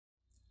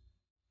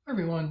Hi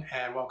everyone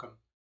and welcome.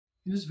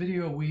 In this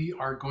video we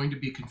are going to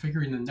be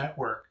configuring the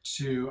network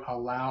to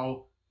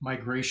allow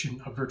migration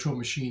of virtual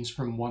machines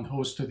from one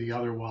host to the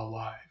other while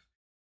live.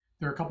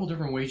 There are a couple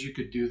different ways you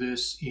could do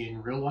this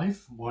in real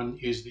life. One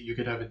is that you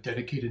could have a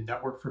dedicated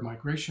network for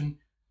migration.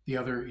 The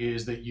other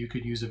is that you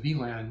could use a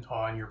VLAN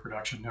on your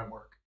production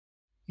network.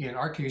 In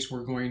our case,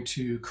 we're going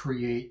to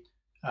create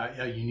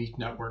a unique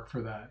network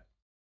for that.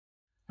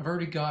 I've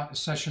already got a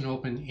session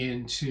open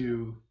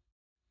into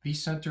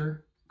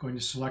vCenter. Going to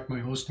select my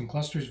host and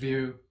clusters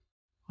view.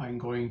 I'm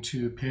going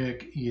to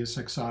pick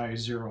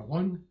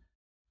ESXi01.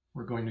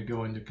 We're going to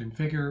go into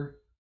configure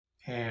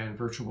and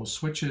virtual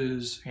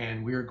switches,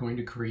 and we're going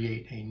to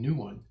create a new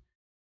one.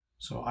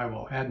 So I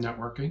will add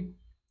networking.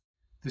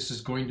 This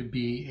is going to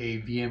be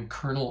a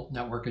VMkernel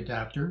network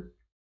adapter.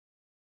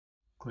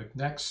 Click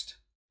next.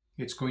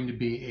 It's going to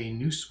be a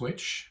new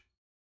switch.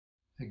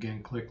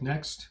 Again, click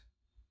next.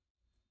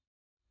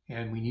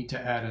 And we need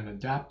to add an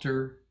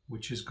adapter,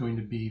 which is going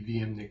to be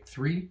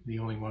VMNIC3, the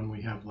only one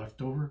we have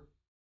left over.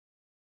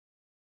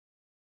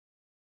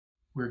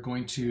 We're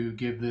going to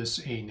give this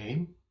a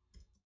name,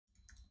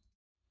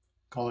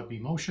 call it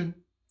vMotion,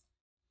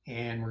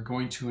 and we're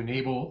going to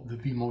enable the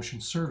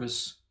vMotion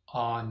service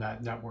on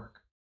that network.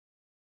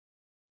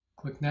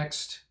 Click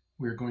Next.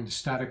 We're going to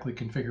statically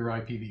configure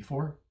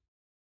IPv4.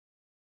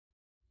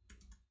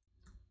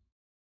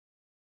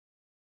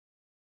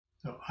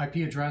 So IP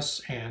address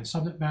and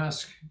subnet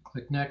mask,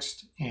 click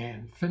Next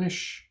and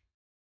Finish.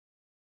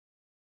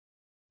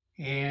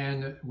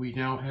 And we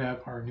now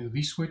have our new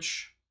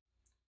vSwitch.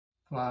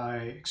 If I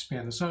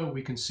expand this out,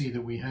 we can see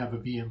that we have a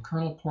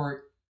VMkernel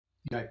port,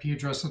 the IP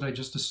address that I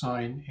just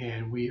assigned,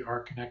 and we are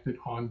connected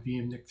on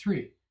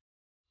VMNIC3.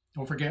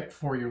 Don't forget,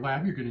 for your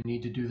lab, you're going to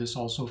need to do this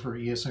also for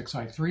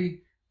ESXi3,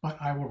 but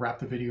I will wrap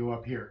the video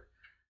up here.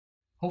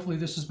 Hopefully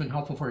this has been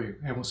helpful for you,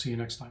 and we'll see you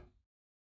next time.